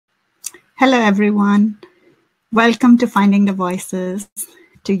Hello, everyone. Welcome to Finding the Voices,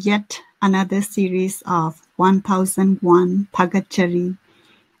 to yet another series of 1001 Thagatchari,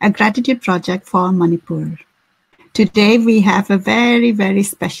 a gratitude project for Manipur. Today, we have a very, very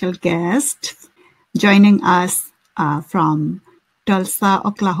special guest joining us from Tulsa,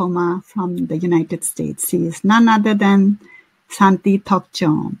 Oklahoma, from the United States. She is none other than Shanti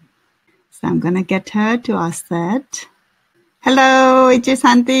Thokchom. So I'm going to get her to ask that. Hello,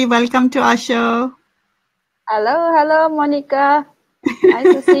 Shanti. Welcome to our show. Hello, Monica. Nice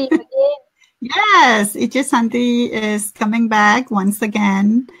to see you again. Yes, Shanti is coming back once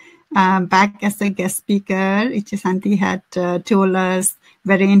again, back as a guest speaker. Shanti had told us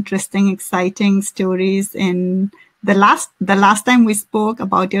very interesting, exciting stories in the last time we spoke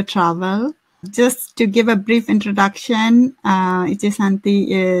about your travel. Just to give a brief introduction, Shanti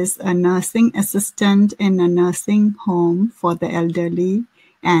is a nursing assistant in a nursing home for the elderly.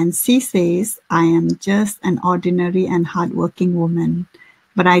 And she says, I am just an ordinary and hardworking woman.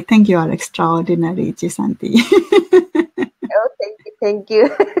 But I think you are extraordinary, Shanti. Oh, thank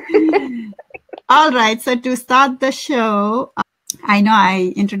you. All right. So to start the show, I know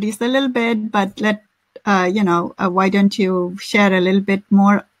I introduced a little bit, but why don't you share a little bit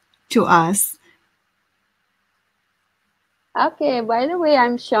more to us? Okay, by the way,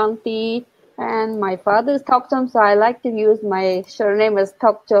 I'm Shanti, and my father is Thokchom, so I like to use my surname as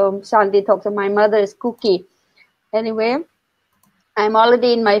Thokchom, Shanti Thokchom. My mother is Kuki. Anyway, I'm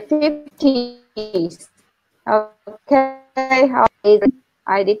already in my 50s. Okay,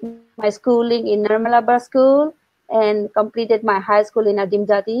 I did my schooling in Nirmalabar School and completed my high school in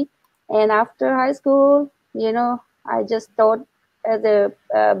Adimjati. And after high school, I just taught as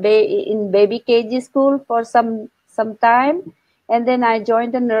in baby KG school for some time. And then I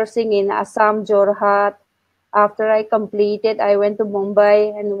joined the nursing in Assam, Jorhat. After I completed, I went to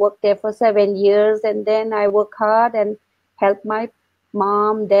Mumbai and worked there for 7 years. And then I worked hard and helped my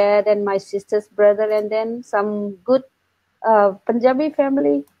mom, dad, and my sister's brother. And then some good Punjabi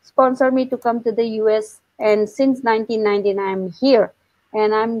family sponsored me to come to the US. And since 1999, I'm here.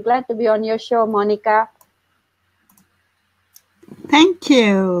 And I'm glad to be on your show, Monica. Thank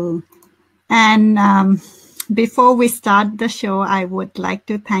you. And before we start the show, I would like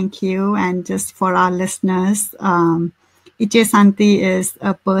to thank you. And just for our listeners, Shanti is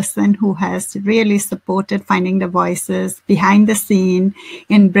a person who has really supported Finding the Voices behind the scene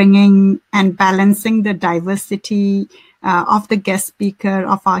in bringing and balancing the diversity of the guest speaker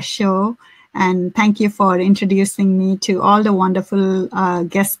of our show. And thank you for introducing me to all the wonderful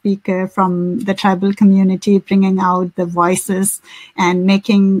guest speaker from the tribal community, bringing out the voices and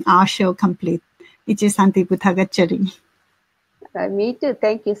making our show complete. Shanti Thagatchari. Me too.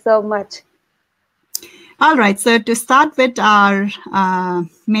 Thank you so much. All right. So to start with our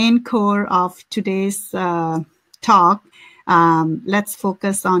main core of today's talk, let's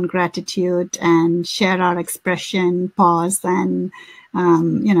focus on gratitude and share our expression, pause, and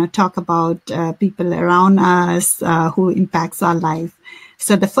talk about people around us who impacts our life.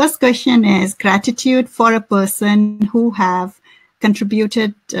 So the first question is gratitude for a person who have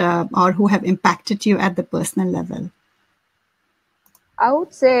contributed or who have impacted you at the personal level. I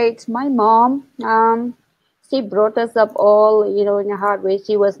would say it's my mom. She brought us up all, in a hard way.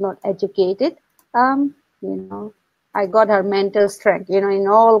 She was not educated. I got her mental strength, in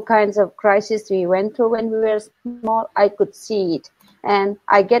all kinds of crises we went through when we were small, I could see it. And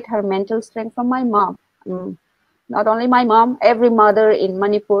I get her mental strength from my mom. Not only my mom, every mother in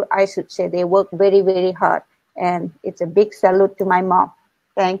Manipur, I should say, they work very, very hard. And it's a big salute to my mom.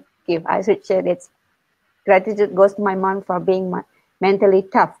 Thank you. I should say that gratitude goes to my mom for being mentally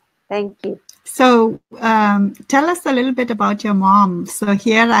tough. Thank you. So tell us a little bit about your mom. So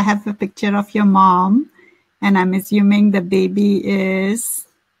here I have a picture of your mom, and I'm assuming the baby is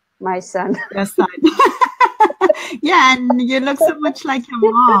my son. Your son. Yeah, and you look so much like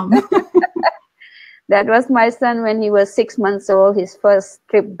your mom. That was my son when he was 6 months old, his first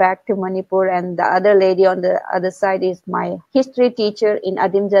trip back to Manipur. And the other lady on the other side is my history teacher in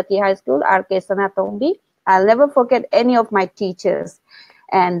Adimjati High School, R.K. Sanatombi. I'll never forget any of my teachers.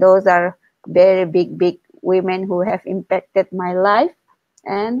 And those are very big women who have impacted my life.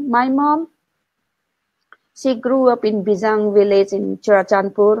 And my mom, she grew up in Bijang village in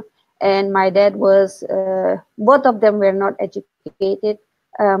Churachandpur. And my dad was, both of them were not educated.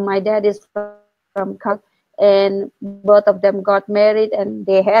 My dad is from Kak, and both of them got married and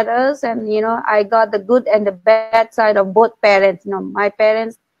they had us. And, I got the good and the bad side of both parents. My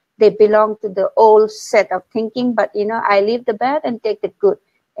parents, they belong to the old set of thinking, but, I leave the bad and take the good.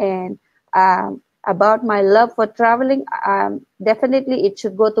 And about my love for traveling, definitely it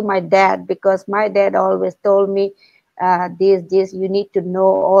should go to my dad, because my dad always told me, this you need to know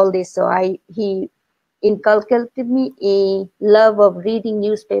all this. So he inculcated me a love of reading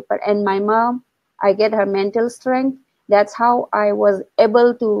newspaper, and my mom, I get her mental strength. That's how I was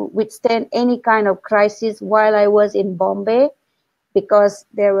able to withstand any kind of crisis while I was in Bombay, because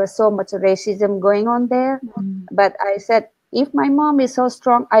there was so much racism going on there. But I said, if my mom is so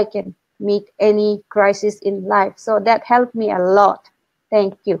strong, I can meet any crisis in life. So that helped me a lot.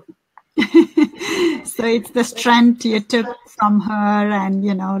 Thank you. So it's the strength you took from her, and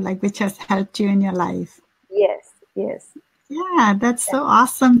like, which has helped you in your life. Yes, yes. Yeah, that's so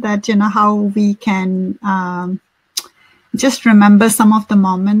awesome that how we can just remember some of the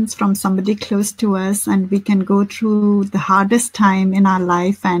moments from somebody close to us, and we can go through the hardest time in our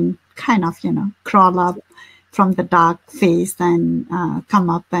life and kind of crawl up from the dark phase and come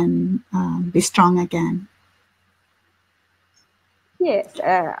up and be strong again. Yes,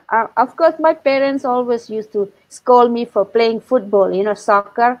 of course, my parents always used to scold me for playing football,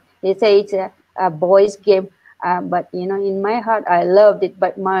 soccer. They say it's a boys' game. But, in my heart, I loved it.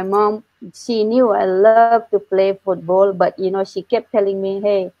 But my mom, she knew I loved to play football. But, she kept telling me,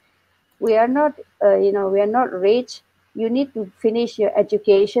 hey, we are not, we are not rich. You need to finish your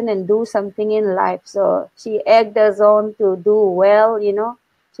education and do something in life. So she egged us on to do well,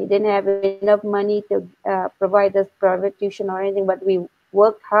 She didn't have enough money to provide us private tuition or anything, but we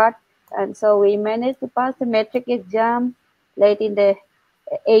worked hard. And so we managed to pass the metric exam late in the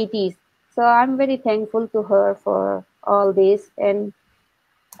 80s. So I'm very thankful to her for all this. And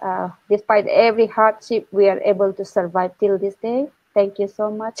despite every hardship, we are able to survive till this day. Thank you so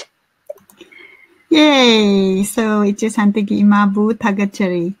much. Yay! So it is Hantigima Bu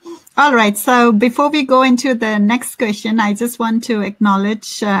Thagatchari. All right. So before we go into the next question, I just want to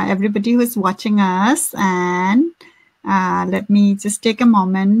acknowledge everybody who's watching us, and let me just take a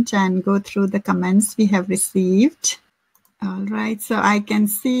moment and go through the comments we have received. All right, so I can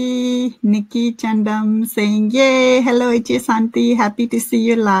see Nikki Chandam saying, yay, hello, Ichi Santi, happy to see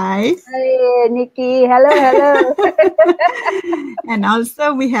you live. Hey, Nikki, hello. And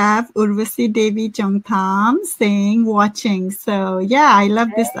also we have Urvasi Devi Chongtham saying, watching. So yeah, I love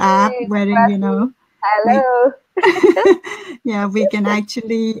this app wherein, hello. we can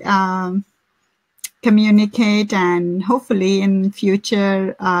actually communicate, and hopefully in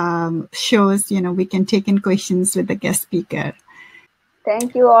future shows, we can take in questions with the guest speaker.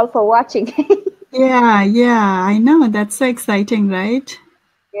 Thank you all for watching. Yeah, I know. That's so exciting, right?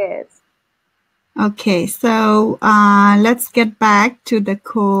 Yes. Okay, so let's get back to the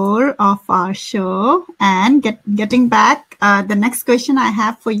core of our show, and getting back, the next question I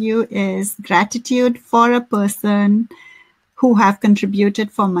have for you is gratitude for a person who have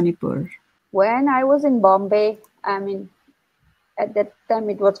contributed for Manipur. When I was in Bombay, at that time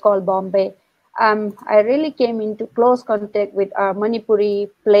it was called Bombay, I really came into close contact with our Manipuri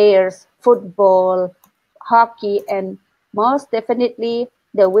players, football, hockey, and most definitely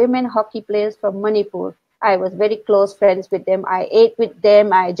the women hockey players from Manipur. I was very close friends with them. I ate with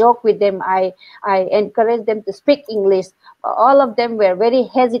them. I joked with them. I encouraged them to speak English. All of them were very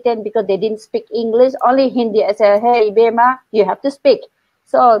hesitant because they didn't speak English, only Hindi. I said, hey, Bema, you have to speak.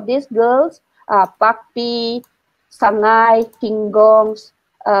 So these girls, Pakpi, Sanggai, Tingongs,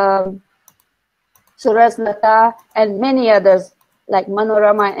 Suraj Lata, and many others like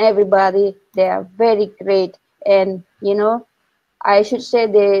Manorama and everybody, they are very great. And, I should say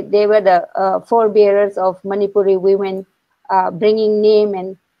they were the forebearers of Manipuri women, bringing name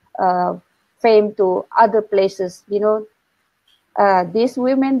and fame to other places. These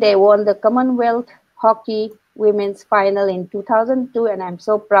women, they won the Commonwealth Hockey Women's Final in 2002, and I'm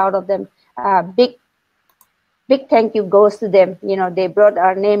so proud of them. Big thank you goes to them. They brought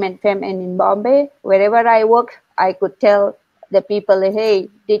our name and fame. And in Bombay, wherever I worked, I could tell the people, hey,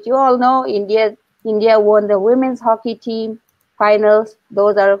 did you all know India won the women's hockey team finals?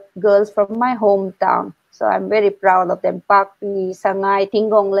 Those are girls from my hometown. So I'm very proud of them. Pakpi, Sanggai,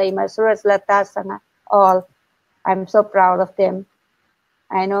 Tingonleima, Suraj Lata, Sanggai, all. I'm so proud of them.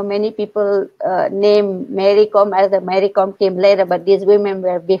 I know many people name Mary Com as the Mary Com came later, but these women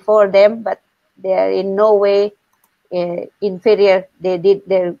were before them, but they are in no way inferior. They did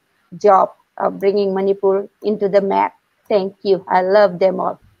their job of bringing Manipur into the map. Thank you. I love them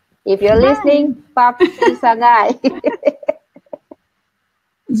all. If you're listening, Pakpi Sanggai.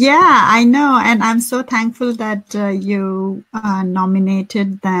 Yeah, I know. And I'm so thankful that you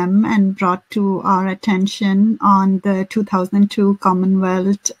nominated them and brought to our attention on the 2002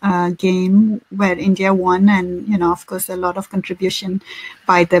 Commonwealth game where India won. And, of course, a lot of contribution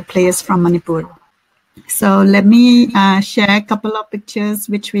by the players from Manipur. So let me share a couple of pictures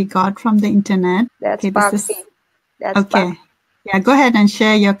which we got from the internet. That's Okay, this is Pakpi. That's okay. Yeah, go ahead and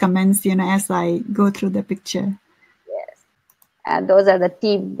share your comments, as I go through the picture. Yes. And those are the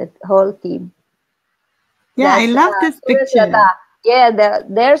team, the whole team. Yeah, I That's love this Suraj picture. Lata. Yeah,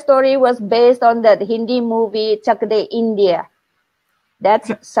 their story was based on that Hindi movie Chak De India.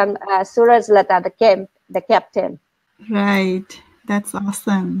 That's Suraj Lata, the captain. Right. That's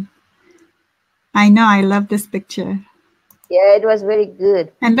awesome. I know. I love this picture. Yeah, it was very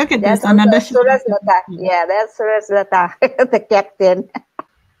good. And look at That's this, also another shot of Suraj the Lata. picture. Yeah, that's Suraj Lata, the captain.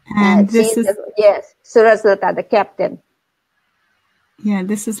 And this She's is, yes, Suraj Lata, the captain. yeah,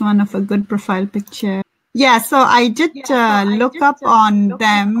 this is one of a good profile picture. Yeah, so I did look up on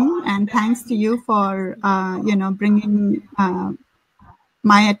them, and thanks to you for, bringing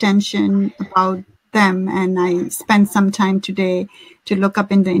my attention about them. And I spent some time today to look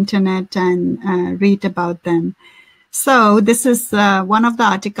up in the internet and read about them. So this is one of the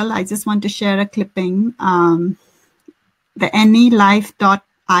article. I just want to share a clipping. The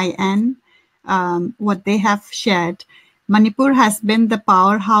anylife.in, what they have shared. Manipur has been the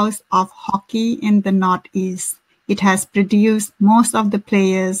powerhouse of hockey in the Northeast. It has produced most of the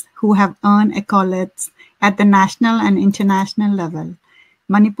players who have earned accolades at the national and international level.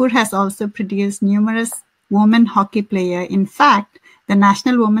 Manipur has also produced numerous women hockey players. In fact, the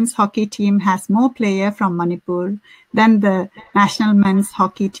national women's hockey team has more players from Manipur than the national men's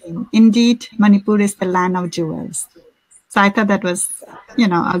hockey team. Indeed, Manipur is the land of jewels. So I thought that was,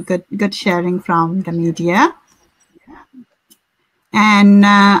 a good sharing from the media. And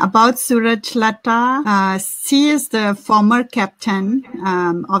about Suraj Lata, she is the former captain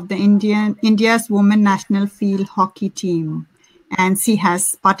of the India's women national field hockey team. And she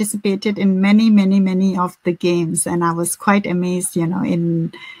has participated in many, many, many of the games. And I was quite amazed,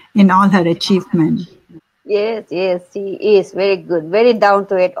 in all her achievement. Yes, yes, she is very good, very down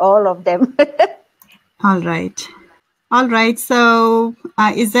to it, all of them. All right. All right. So,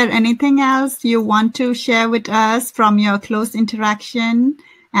 is there anything else you want to share with us from your close interaction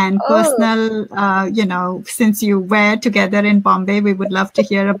and Oh, personal, since you were together in Bombay, we would love to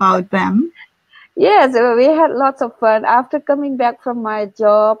hear about them. yes, we had lots of fun. After coming back from my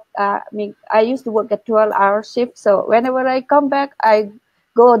job, I used to work a 12-hour shift. So whenever I come back, I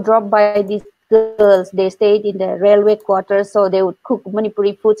go drop by these girls. They stayed in the railway quarters, so they would cook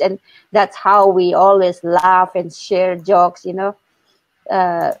Manipuri foods, and that's how we always laugh and share jokes.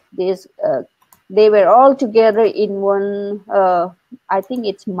 This they were all together in one. I think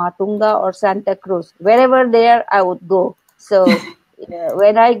it's Matunga or Santa Cruz. Wherever there, I would go. So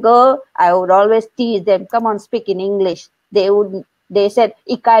when I go, I would always tease them. Come on, speak in English. They would. They said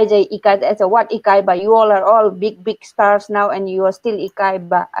Ikai Jai Ikai. I said what Ikai ba? You all are all big stars now, and you are still Ikai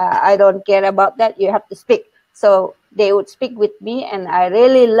ba. I don't care about that. You have to speak. So they would speak with me, and I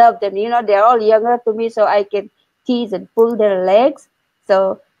really love them. They're all younger to me, so I can tease and pull their legs.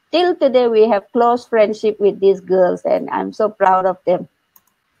 So till today, we have close friendship with these girls, and I'm so proud of them.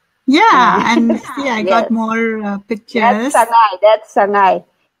 Yeah. And And see, I got yes, more that's pictures. Sanggai. That's Sanggai.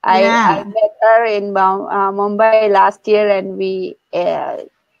 I Yeah. met her in Mumbai last year, and we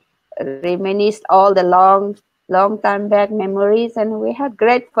reminisced all the long time back memories, and we had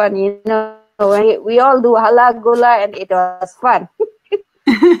great fun. We all do halla gula, and it was fun.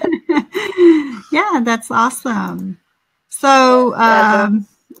 Yeah, that's awesome. So, That was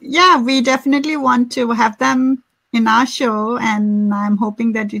yeah, we definitely want to have them in our show, and I'm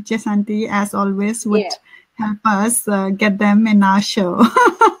hoping that Santi, as always, yeah. would help us get them in our show.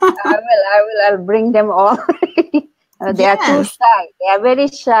 I'll bring them all. They are too Yes, shy. They are very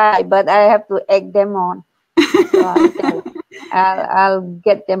shy, but I have to egg them on. So I'll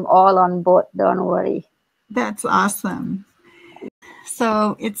get them all on board. Don't worry. that's awesome.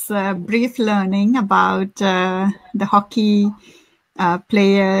 So it's a brief learning about the hockey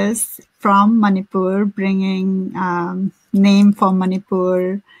players from Manipur, bringing name for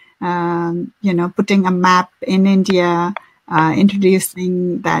Manipur, putting a map in India,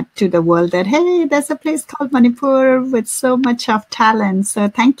 introducing that to the world that, hey, there's a place called Manipur with so much of talent. So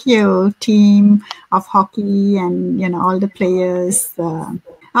thank you, team of hockey and, all the players.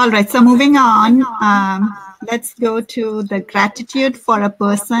 All right, so moving on, let's go to the gratitude for a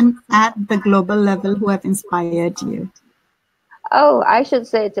person at the global level who have inspired you. Oh, I should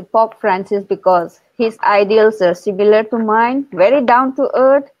say it's a Pope Francis because his ideals are similar to mine. Very down to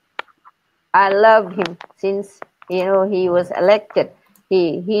earth. I loved him since he was elected.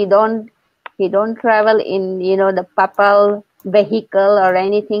 He don't travel in the papal vehicle or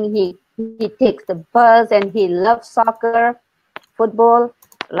anything. He takes the bus and he loves soccer, football.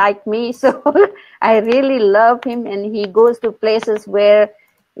 like me. So I really love him, and he goes to places where,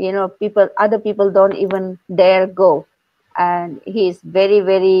 you know, other people don't even dare go. And he's very,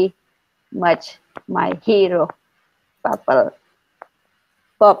 very much my hero, Papa.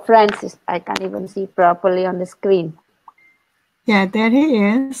 Pope Francis. I can't even see properly on the screen. Yeah, there he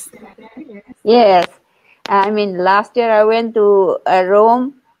is. Yes. I mean, last year I went to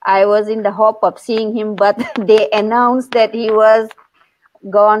Rome. I was in the hope of seeing him, but they announced that he was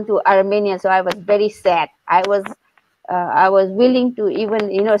gone to Armenia. So I was very sad. I was willing to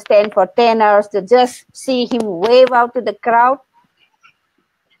even, you know, stand for 10 hours to just see him wave out to the crowd,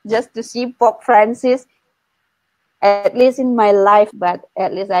 just to see Pope Francis, at least in my life. But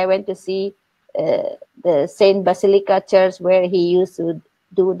at least I went to see the Saint Basilica Church where he used to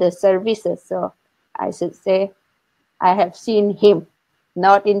do the services. So I should say I have seen him,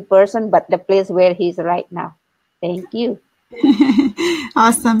 not in person, but the place where he's right now. Thank you.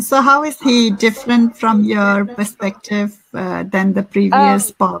 Awesome. So how is he different from your perspective than the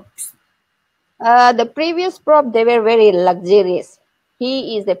previous Um, pops? the previous Pope, they were very luxurious.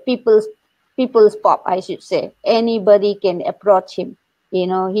 He is a people's Pope, I should say. Anybody can approach him. You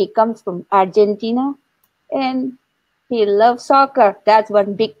know, he comes from Argentina, and he loves soccer. That's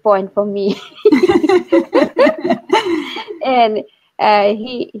one big point for me. And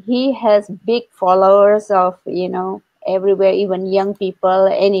he has big followers of, you know, everywhere, even young people,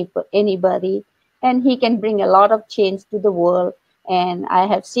 anybody, and he can bring a lot of change to the world. And I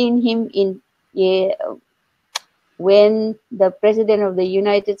have seen him in, yeah, when the president of the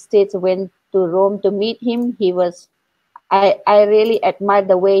United States went to Rome to meet him. I really admired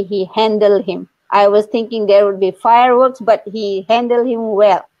the way he handled him. I was thinking there would be fireworks, but he handled him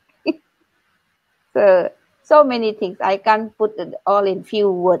well. So many things. I can't put it all in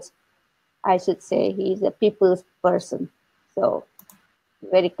few words. I should say he's a people's person. So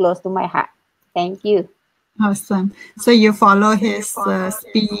very close to my heart. Thank you. Awesome. So you follow his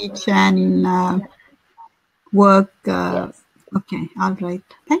speech and work. Yes. Okay. All right.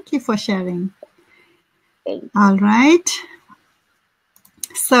 Thank you for sharing. Thank you. All right.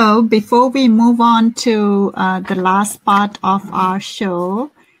 So before we move on to the last part of our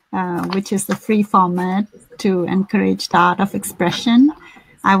show, which is the free format to encourage the art of expression,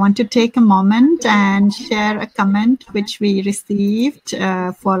 I want to take a moment and share a comment which we received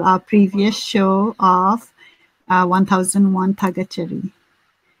for our previous show of 1001 Thagatchari.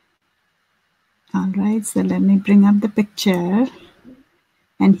 All right, so let me bring up the picture.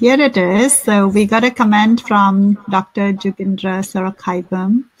 And here it is. So we got a comment from Dr. Jugendra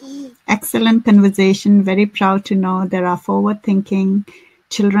Sarakaibam. Excellent conversation. Very proud to know there are forward-thinking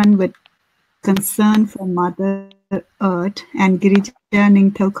children with concern for Mother Earth, and Girija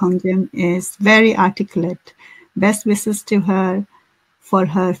Ningthau is very articulate. Best wishes to her for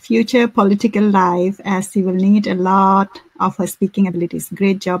her future political life, as she will need a lot of her speaking abilities.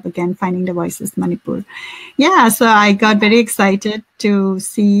 Great job again, Finding the Voices, Manipur. Yeah, so I got very excited to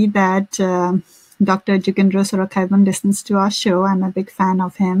see that Dr. Jugendra Sarakaibam listens to our show. I'm a big fan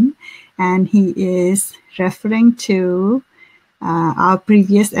of him, and he is referring to our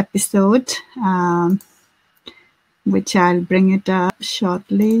previous episode, which I'll bring it up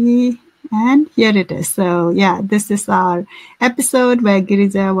shortly. And here it is. So yeah, this is our episode where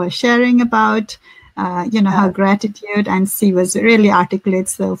Girija was sharing about, her gratitude, and she was really articulate.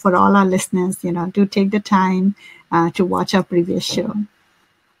 So for all our listeners, do take the time to watch our previous show.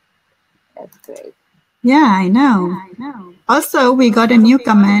 That's great. Yeah, I know. Also, we got a new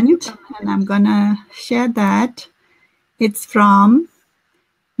comment, and I'm gonna share that. It's from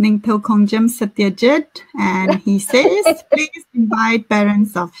Ningthau Khongjam Satyajit, and he says, please invite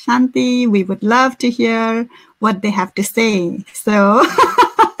parents of Shanti. We would love to hear what they have to say. So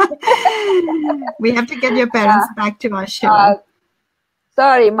we have to get your parents back to our show.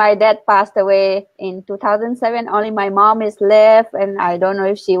 Sorry, my dad passed away in 2007. Only my mom is left, and I don't know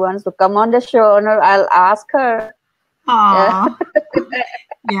if she wants to come on the show or not. I'll ask her. Aww.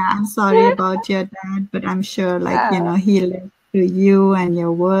 Yeah, I'm sorry about your dad, but I'm sure, he lived through you and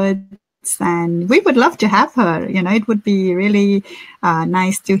your words, and we would love to have her. It would be really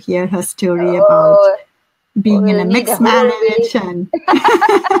nice to hear her story about being in a mixed marriage. And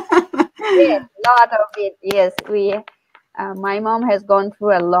yes, lot of it. Yes, my mom has gone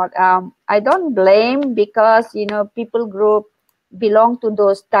through a lot. I don't blame, because people belong to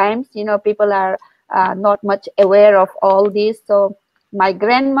those times. People are not much aware of all this. So my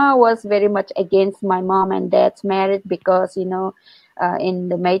grandma was very much against my mom and dad's marriage, because in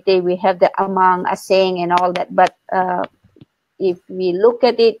the Meitei we have the Amang-Aseng and all that. But if we look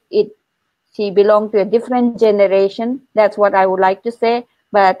at it, she belonged to a different generation. That's what I would like to say.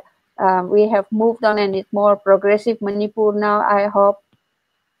 But we have moved on, and it's more progressive Manipur now. I hope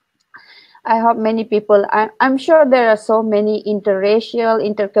many people, I'm sure there are so many interracial,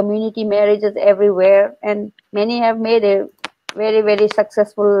 intercommunity marriages everywhere, and many have made a very, very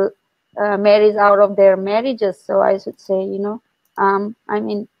successful marriage out of their marriages. So I should say, I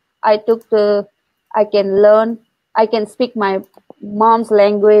mean, I took I can learn, I can speak my mom's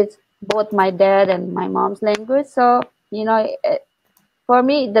language, both my dad and my mom's language. So, for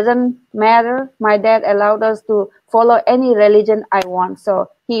me, it doesn't matter. My dad allowed us to follow any religion I want. So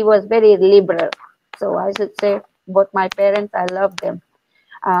he was very liberal. So I should say both my parents, I love them.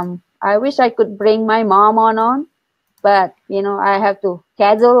 I wish I could bring my mom on, but I have to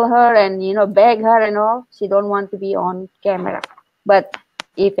cajole her and beg her and all. She don't want to be on camera. But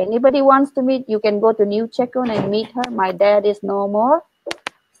if anybody wants to meet, you can go to New Chekun and meet her. My dad is no more.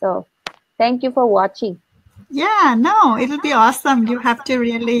 So thank you for watching. Yeah, no, it'll be awesome. You have to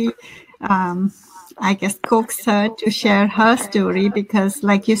really, I guess, coax her to share her story because,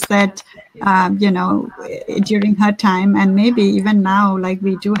 like you said, during her time and maybe even now, like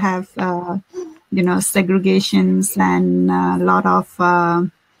we do have, segregations and a lot of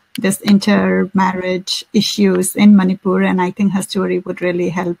this intermarriage issues in Manipur. And I think her story would really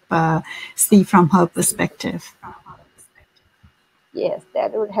help see from her perspective. Yes,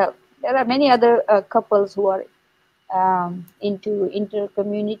 that would help. There are many other couples who are into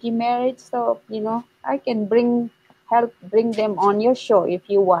inter-community marriage. So, I can help bring them on your show if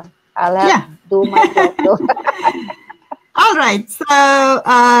you want. I'll do my job though. All right. So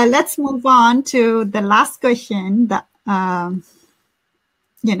let's move on to the last question that,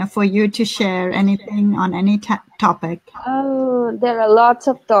 for you to share anything on any topic. Oh, there are lots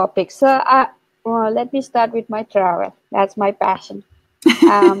of topics. So let me start with my travel. That's my passion.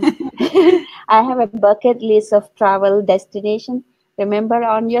 I have a bucket list of travel destinations. Remember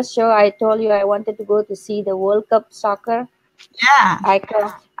on your show, I told you I wanted to go to see the World Cup soccer. Yeah.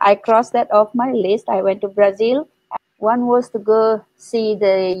 I crossed that off my list. I went to Brazil. One was to go see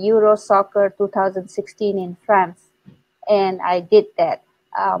the Euro Soccer 2016 in France, and I did that.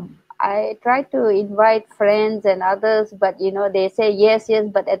 I tried to invite friends and others, but they say yes,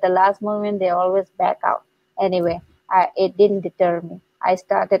 but at the last moment they always back out. Anyway, it didn't deter me. I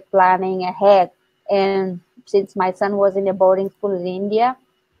started planning ahead, and since my son was in a boarding school in India,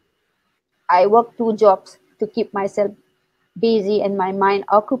 I worked 2 jobs to keep myself busy and my mind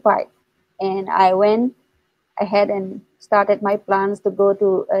occupied. And I went ahead and started my plans to go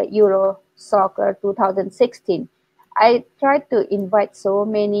to Euro Soccer 2016. I tried to invite so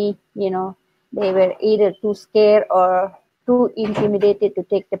many, they were either too scared or too intimidated to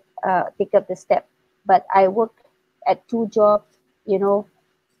take up the step. But I worked at 2 jobs,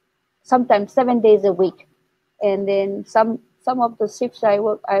 sometimes 7 days a week, and then some of the shifts I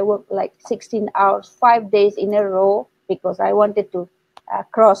work like 16 hours, 5 days in a row because I wanted to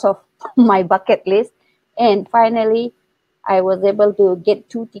cross off my bucket list. And finally, I was able to get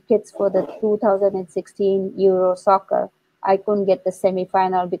 2 tickets for the 2016 Euro Soccer. I couldn't get the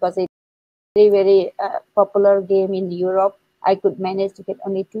semi-final because it's a very, very popular game in Europe. I could manage to get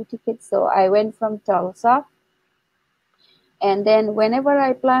only 2 tickets. So I went from Tulsa. And then whenever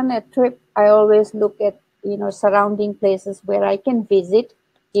I plan a trip, I always look at, surrounding places where I can visit.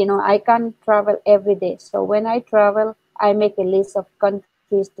 I can't travel every day. So when I travel, I make a list of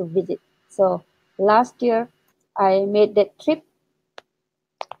countries to visit. So last year, I made that trip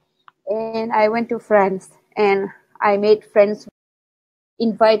and I went to France and I made friends,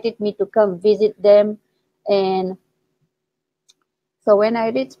 invited me to come visit them. And so when I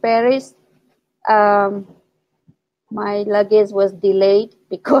reached Paris, my luggage was delayed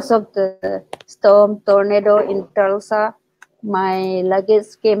because of the storm tornado in Tulsa. My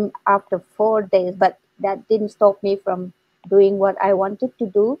luggage came after 4 days, but that didn't stop me from doing what I wanted to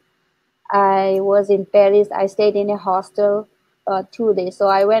do. I was in Paris. I stayed in a hostel 2 days. So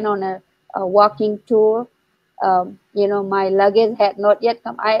I went on a walking tour. My luggage had not yet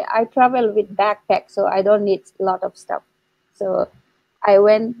come. I travel with backpack, so I don't need a lot of stuff. So I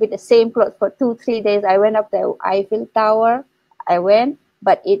went with the same clothes for 2-3 days. I went up the Eiffel Tower. I went,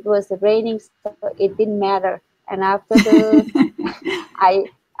 but it was raining, so it didn't matter. And after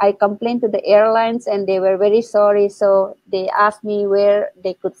I complained to the airlines, and they were very sorry. So they asked me where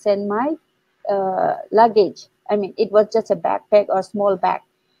they could send my luggage. I mean, it was just a backpack or small bag.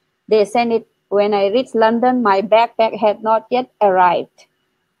 They sent it when I reached London. My backpack had not yet arrived.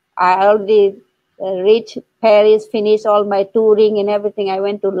 I already reached Paris, finished all my touring and everything. I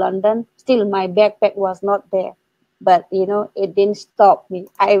went to London. Still, my backpack was not there. But, it didn't stop me.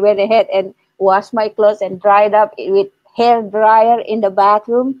 I went ahead and washed my clothes and dried up with hair dryer in the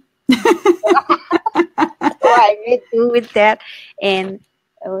bathroom. So I made do with that. And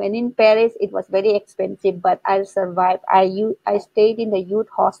when in Paris, it was very expensive, but I survived. I stayed in the youth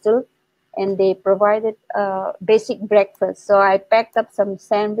hostel, and they provided basic breakfast. So I packed up some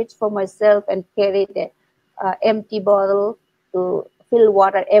sandwich for myself and carried a empty bottle to fill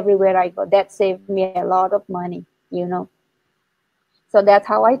water everywhere I go. That saved me a lot of money. So that's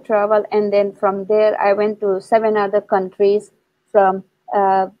how I travel. And then from there, I went to 7 other countries from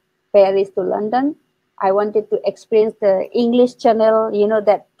Paris to London. I wanted to experience the English Channel,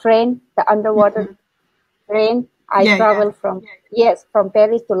 that train, the underwater train. I traveled from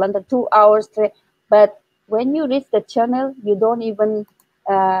Paris to London, 2 hours train. But when you reach the channel, you don't even,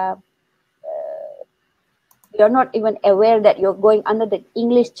 you're not even aware that you're going under the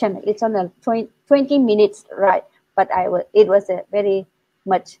English Channel. It's on a 20 minutes ride. But it was a very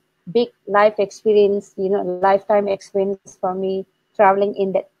much big life experience, lifetime experience for me traveling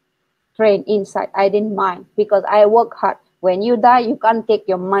in that train inside. I didn't mind because I work hard. When you die, you can't take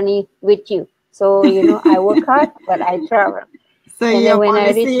your money with you. So, I work hard, but I travel. So And your then when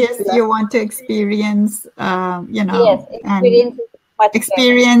policy is you want to experience, yes,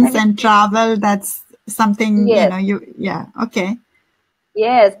 experience and travel. That's something, yes. Okay.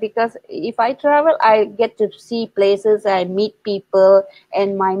 Yes, because if I travel, I get to see places, I meet people,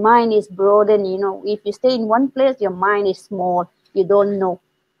 and my mind is broadened. If you stay in one place, your mind is small. You don't know.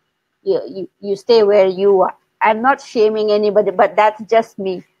 You stay where you are. I'm not shaming anybody, but that's just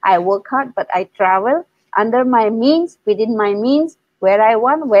me. I work hard, but I travel under my means, within my means, where I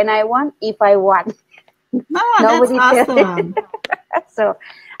want, when I want, if I want. Oh, Nobody that's tells awesome. So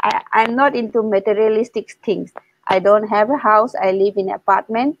I'm not into materialistic things. I don't have a house. I live in an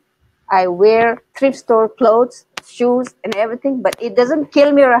apartment. I wear thrift store clothes, shoes, and everything, but it doesn't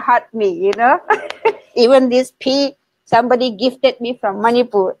kill me or hurt me. Even this pea, somebody gifted me from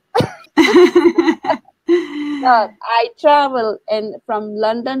Manipur. I traveled and from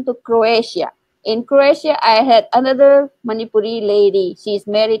London to Croatia. In Croatia, I had another Manipuri lady. She's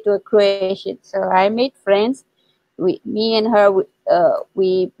married to a Croatian. So I made friends. Me and her,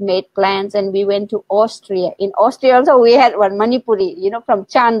 we made plans and we went to Austria. In Austria also, we had one Manipuri, from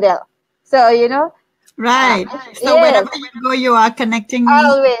Chandel. So, Right. So yes, wherever you go, you are connecting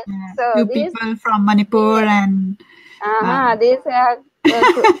always. So to this, people from Manipur and. this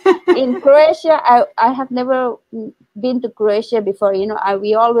in Croatia, I have never been to Croatia before.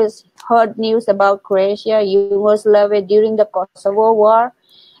 We always heard news about Croatia, Yugoslavia during the Kosovo War,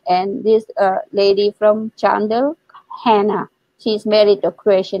 and this lady from Chandel, Hannah, she's married to a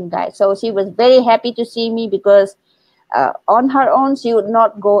Croatian guy. So she was very happy to see me because on her own she would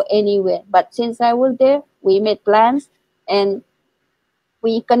not go anywhere. But since I was there, we made plans and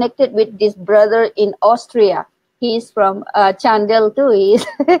we connected with this brother in Austria. He's from Chandel too.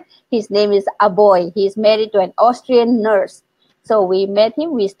 His name is Aboy. He's married to an Austrian nurse. So we met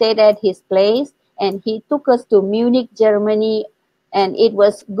him. We stayed at his place, and he took us to Munich, Germany, and it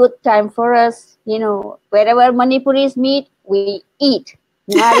was good time for us. Wherever Manipuris meet, we eat.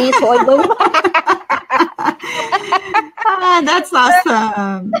 Ngari soybum. That's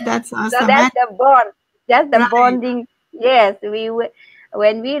awesome. That's awesome. So that's the bond. That's the bonding. Yes,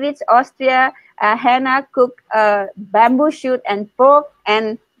 when we reached Austria, Hannah cooked bamboo shoot and pork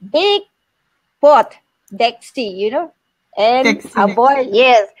and big pot, Dexy, and a boy,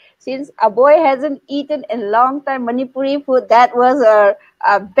 yes. Since a boy hasn't eaten in long time Manipuri food, that was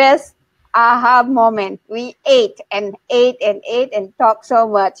our best aha moment. We ate and ate and ate and talked so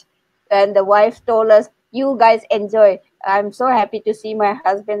much. And the wife told us, you guys enjoy. I'm so happy to see my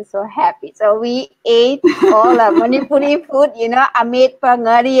husband so happy. So we ate all our Manipuri food, Amit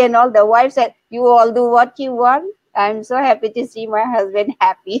Pangari and all. The wife said, you all do what you want. I'm so happy to see my husband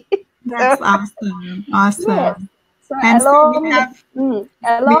happy. That's awesome. Awesome. Yes. So And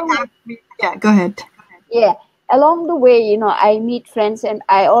go ahead. Yeah, along the way, I meet friends and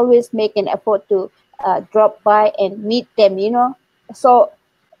I always make an effort to drop by and meet them. So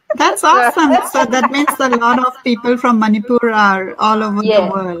that's awesome. So that means a lot of people from Manipur are all over the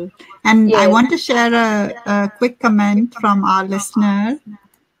world. And I want to share a quick comment from our listener.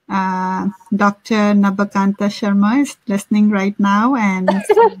 Dr. Nabakanta Sharma is listening right now, and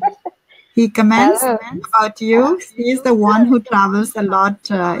he comments about you. He is the one who travels a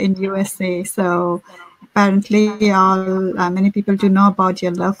lot in USA. So apparently, many people do know about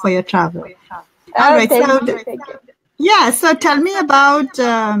your love for your travel. All right. So tell me about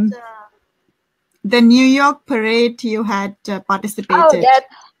the New York parade you had participated. That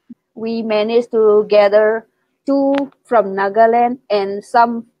we managed to gather 2 from Nagaland and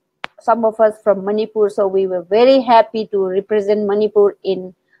some some of us from Manipur, so we were very happy to represent Manipur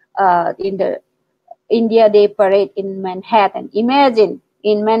in the India Day parade in Manhattan. Imagine,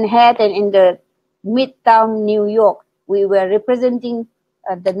 in Manhattan, in the Midtown New York, we were representing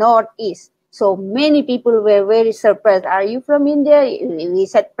the Northeast. So many people were very surprised. Are you from India? We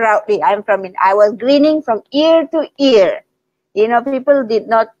said proudly, I'm from India. I was grinning from ear to ear. You know, people did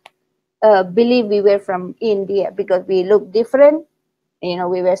not believe we were from India because we looked different. You know,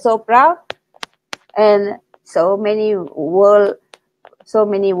 we were so proud. And so many world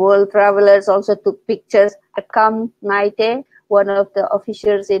travelers also took pictures. Akam Meitei, one of the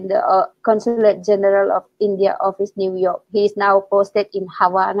officers in the Consulate General of India Office, New York. He is now posted in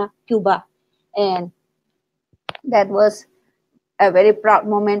Havana, Cuba. And that was a very proud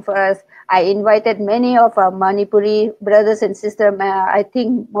moment for us. I invited many of our Manipuri brothers and sisters. I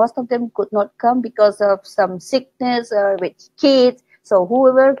think most of them could not come because of some sickness or with kids. So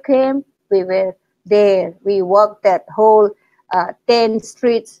whoever came, we were there. We walked that whole 10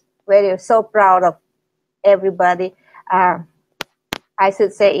 streets. We're so proud of everybody. I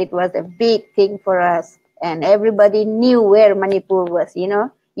should say it was a big thing for us. And everybody knew where Manipur was, you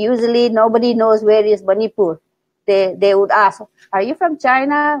know. Usually nobody knows where is Manipur. They would ask, are you from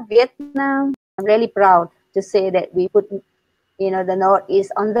China, Vietnam? I'm really proud to say that we put, you know, the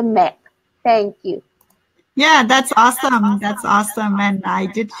Northeast on the map. Thank you. Yeah, that's awesome. That's awesome. And I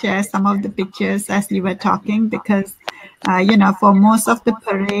did share some of the pictures as you were talking because, you know, for most of the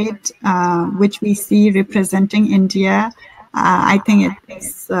parade, which we see representing India, I think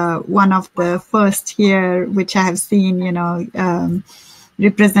it's one of the first here, which I have seen, you know,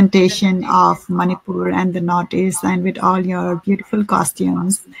 representation of Manipur and the Northeast, and with all your beautiful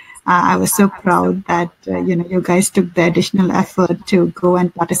costumes. I was so proud that, you know, you guys took the additional effort to go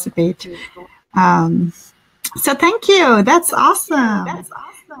and participate. So thank you. That's awesome.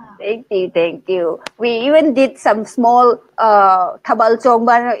 Thank you. We even did some small Thabal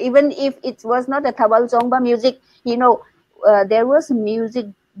Chongba. Even if it was not a Thabal Chongba music, you know, there was music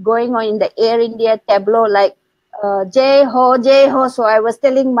going on in the Air India tableau, like Jai Ho, Jai Ho. So I was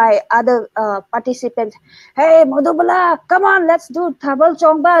telling my other participants, hey, Madhubala, come on, let's do Thabal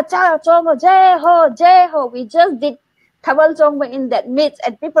Chongba, Cha Chongba, Jai Ho, Jai Ho. We just did Thabal Chongba in that midst,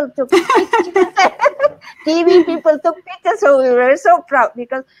 and people took pictures. TV people took pictures, so we were so proud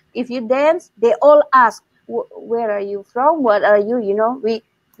because if you dance, they all ask, where are you from? What are you? You know,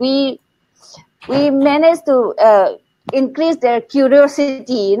 we managed to increase their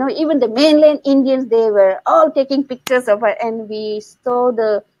curiosity. You know, even the mainland Indians, they were all taking pictures of it, and we saw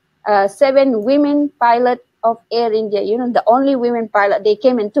the 7 women pilots of Air India. You know, the only women pilot. They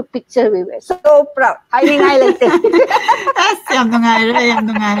came and took pictures. We were so proud.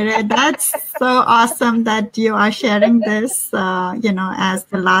 That's so awesome that you are sharing this, you know, as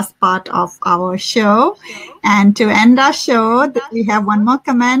the last part of our show. And to end our show, we have one more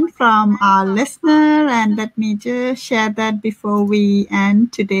comment from our listener, and let me just share that before we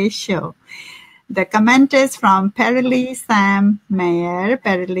end today's show. The comment is from Perilee Sam Mayer.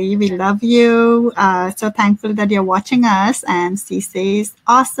 Perilee, we love you. So thankful that you're watching us. And she says,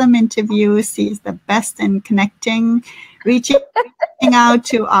 awesome interview. She is the best in connecting, reaching out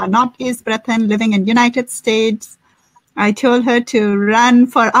to our Northeast brethren living in United States. I told her to run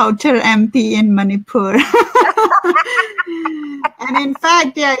for outer MP in Manipur. And in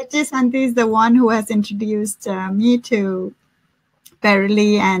fact, yeah, Shanti is the one who has introduced me to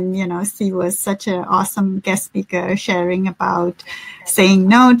Perilee, and you know, she was such an awesome guest speaker, sharing about saying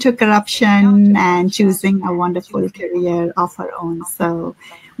no to corruption and choosing a wonderful career of her own. So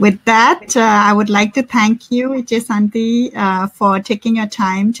with that, I would like to thank you, Shanti, for taking your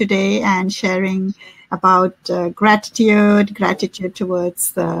time today and sharing about gratitude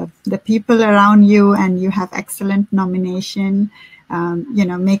towards the people around you, and you have excellent nomination, you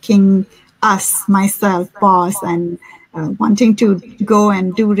know, making myself pause and wanting to go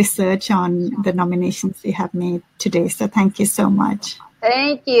and do research on the nominations we have made today. So thank you so much.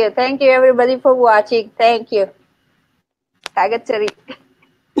 Thank you. Thank you, everybody, for watching. Thank you. Thagatchari.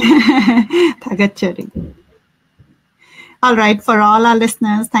 Thagatchari. All right. For all our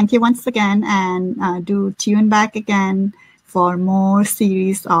listeners, thank you once again. And do tune back again for more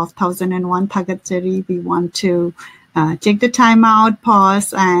series of 1001 Thagatchari. We want to take the time out,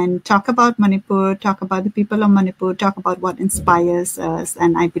 pause, and talk about Manipur, talk about the people of Manipur, talk about what inspires us.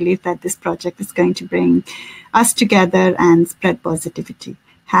 And I believe that this project is going to bring us together and spread positivity.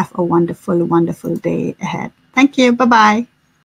 Have a wonderful, wonderful day ahead. Thank you. Bye-bye.